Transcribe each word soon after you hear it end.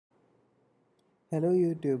Hello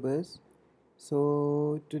YouTubers.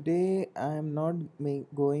 So today I am not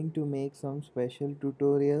going to make some special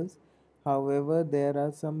tutorials. However, there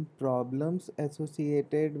are some problems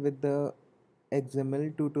associated with the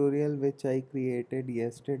XML tutorial which I created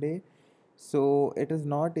yesterday. So it is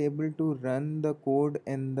not able to run the code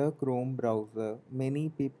in the Chrome browser. Many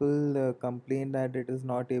people complain that it is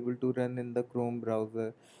not able to run in the Chrome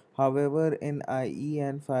browser. However, in IE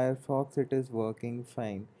and Firefox it is working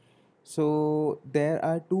fine. So there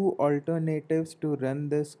are two alternatives to run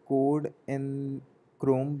this code in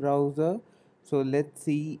Chrome browser. So let's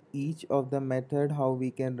see each of the method how we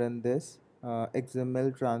can run this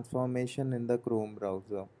XML transformation in the Chrome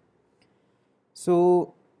browser.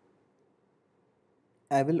 So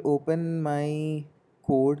I will open my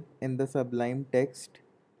code in the Sublime text.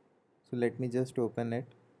 So let me just open it.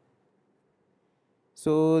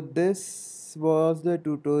 So this was the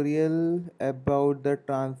tutorial about the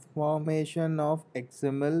transformation of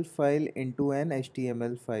XML file into an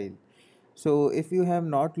HTML file. So if you have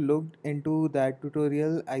not looked into that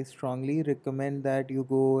tutorial, I strongly recommend that you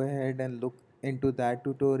go ahead and look into that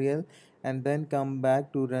tutorial and then come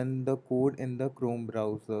back to run the code in the Chrome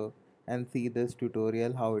browser and see this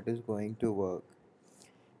tutorial how it is going to work.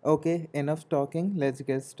 Okay, enough talking, let's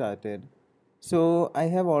get started. So I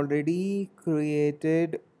have already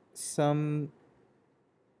created some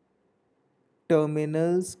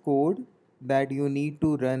terminals code that you need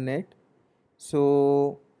to run it.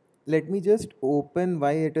 So let me just open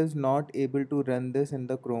why it is not able to run this in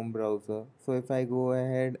the Chrome browser. So if I go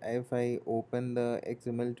ahead, if I open the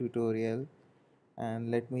XML tutorial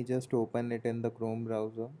and let me just open it in the Chrome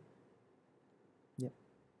browser. Yeah.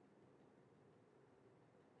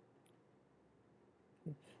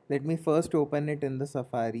 Let me first open it in the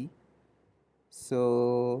Safari.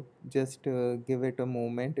 So just give it a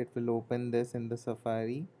moment, it will open this in the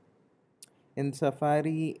Safari. In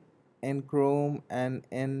Safari, in Chrome, and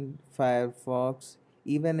in Firefox,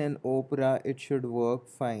 even in Opera, it should work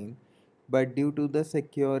fine. But due to the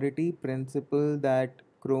security principle that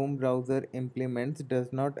Chrome browser implements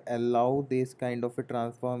does not allow this kind of a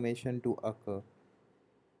transformation to occur.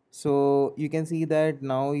 So you can see that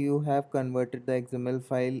now you have converted the XML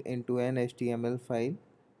file into an HTML file.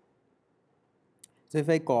 So if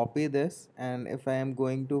I copy this and if I am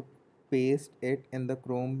going to paste it in the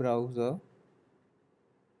Chrome browser,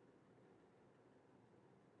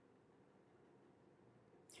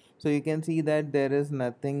 so you can see that there is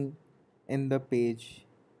nothing in the page.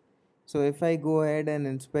 So if I go ahead and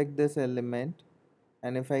inspect this element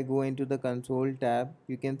and if I go into the console tab,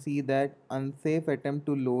 you can see that unsafe attempt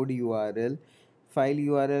to load URL, file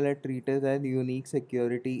URL are treated as unique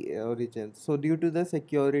security origins. So due to the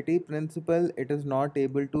security principle, it is not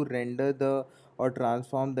able to render the or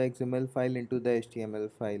transform the XML file into the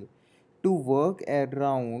HTML file. To work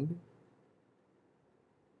around,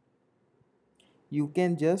 you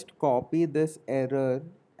can just copy this error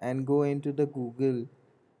and go into the Google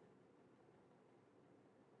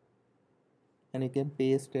and you can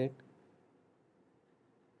paste it.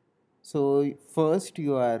 So first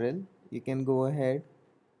URL, you can go ahead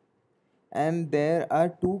and there are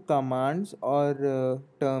two commands or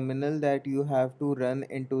terminal that you have to run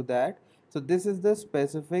into that. So this is the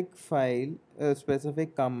specific file,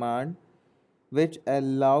 specific command which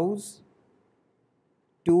allows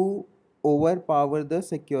to overpower the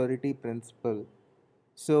security principle.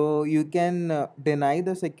 So you can deny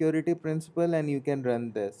the security principle and you can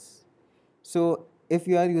run this. So if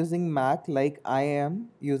you are using Mac like I am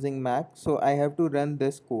using Mac, so I have to run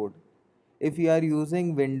this code. If you are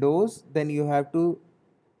using Windows, then you have to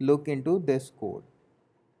look into this code.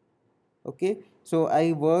 Okay, so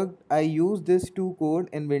I use this two code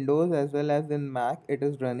in Windows as well as in Mac. It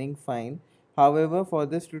is running fine. However, for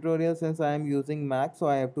this tutorial, since I am using Mac, so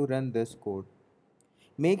I have to run this code.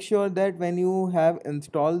 Make sure that when you have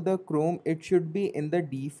installed the Chrome, it should be in the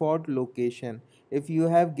default location. If you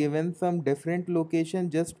have given some different location,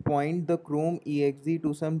 just point the Chrome exe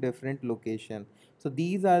to some different location. So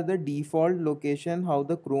these are the default location how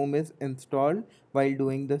the Chrome is installed while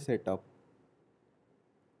doing the setup.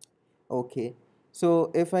 Okay,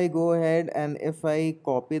 so if I go ahead and if I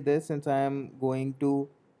copy this, since I am going to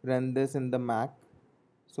run this in the Mac,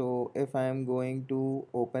 so if I am going to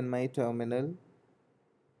open my terminal,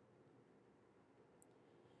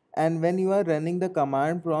 and when you are running the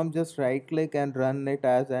command prompt, just right click and run it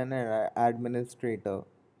as an administrator.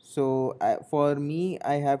 So for me,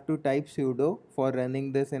 I have to type sudo for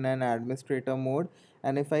running this in an administrator mode.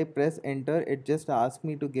 And if I press enter, it just asks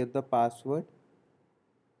me to give the password.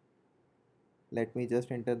 Let me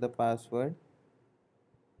just enter the password.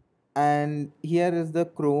 And here is the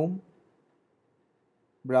Chrome.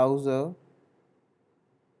 browser,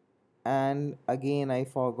 and again I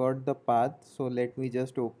forgot the path, so let me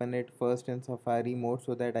just open it first in Safari mode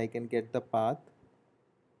so that I can get the path.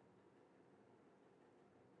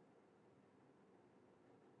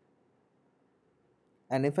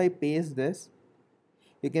 And if I paste this,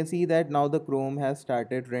 you can see that now the Chrome has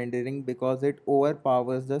started rendering because it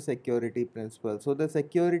overpowers the security principle. So the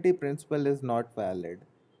security principle is not valid.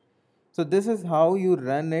 So this is how you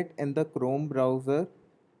run it in the Chrome browser.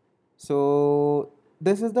 So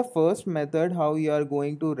this is the first method how you are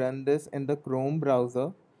going to run this in the Chrome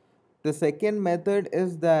browser. The second method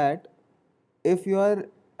is that if you are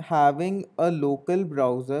having a local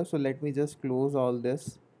browser, so let me just close all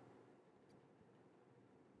this.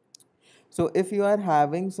 So if you are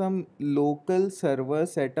having some local server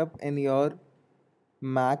setup in your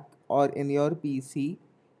Mac or in your PC,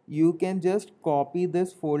 you can just copy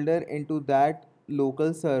this folder into that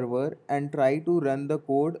local server and try to run the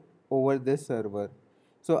code over this server.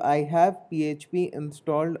 So I have PHP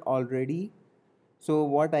installed already. So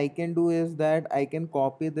what I can do is that I can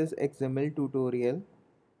copy this XML tutorial,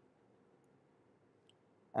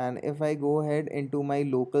 and if I go ahead into my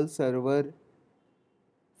local server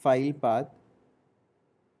file path,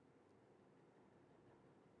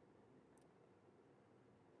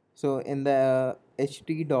 so in the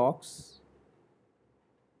htdocs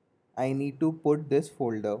I need to put this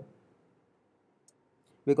folder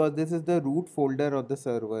because this is the root folder of the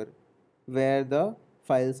server where the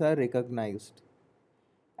files are recognized.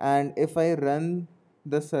 And if I run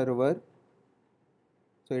the server,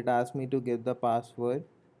 so it asks me to give the password.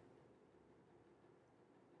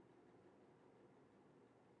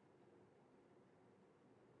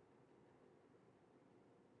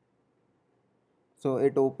 So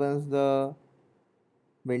it opens the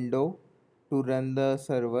window to run the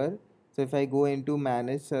server. So if I go into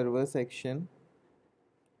manage server section,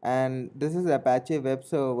 and this is Apache web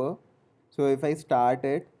server, so if I start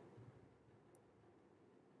it,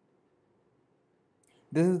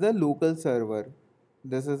 this is the local server,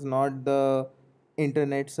 this is not the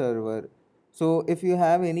internet server. So if you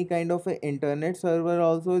have any kind of an internet server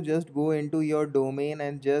also, just go into your domain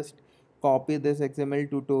and just copy this XML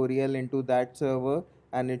tutorial into that server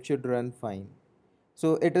and it should run fine.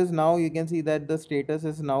 So it is now, you can see that the status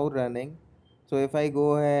is now running. So if I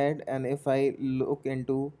go ahead and if I look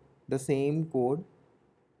into the same code,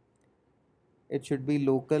 it should be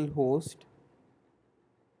local host.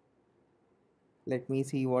 Let me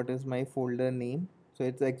see what is my folder name. So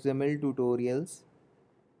it's XML tutorials.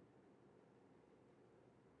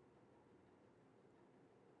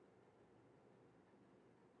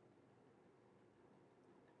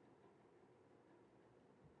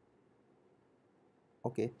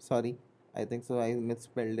 Okay, sorry, I think so I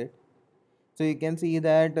misspelled it. So you can see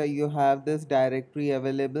that you have this directory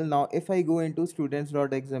available. Now if I go into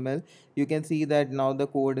students.xml, you can see that now the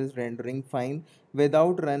code is rendering fine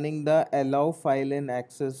without running the allow file in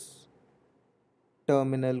access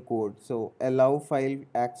terminal code. So allow file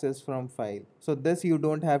access from file. So this you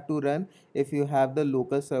don't have to run if you have the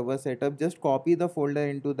local server setup. Just copy the folder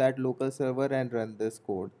into that local server and run this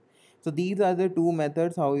code. So these are the two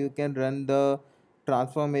methods how you can run the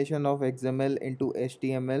transformation of XML into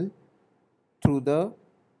HTML through the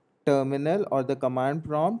terminal or the command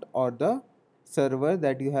prompt or the server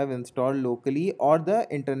that you have installed locally or the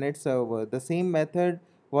internet server. The same method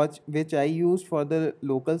which I used for the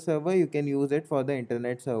local server, you can use it for the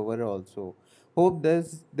internet server also. Hope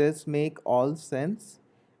this make all sense.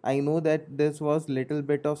 I know that this was little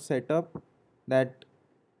bit of setup that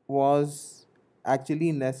was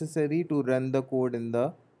actually necessary to run the code in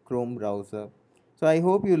the Chrome browser. So I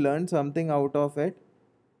hope you learned something out of it.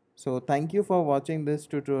 So thank you for watching this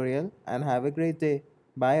tutorial and have a great day.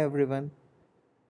 Bye everyone.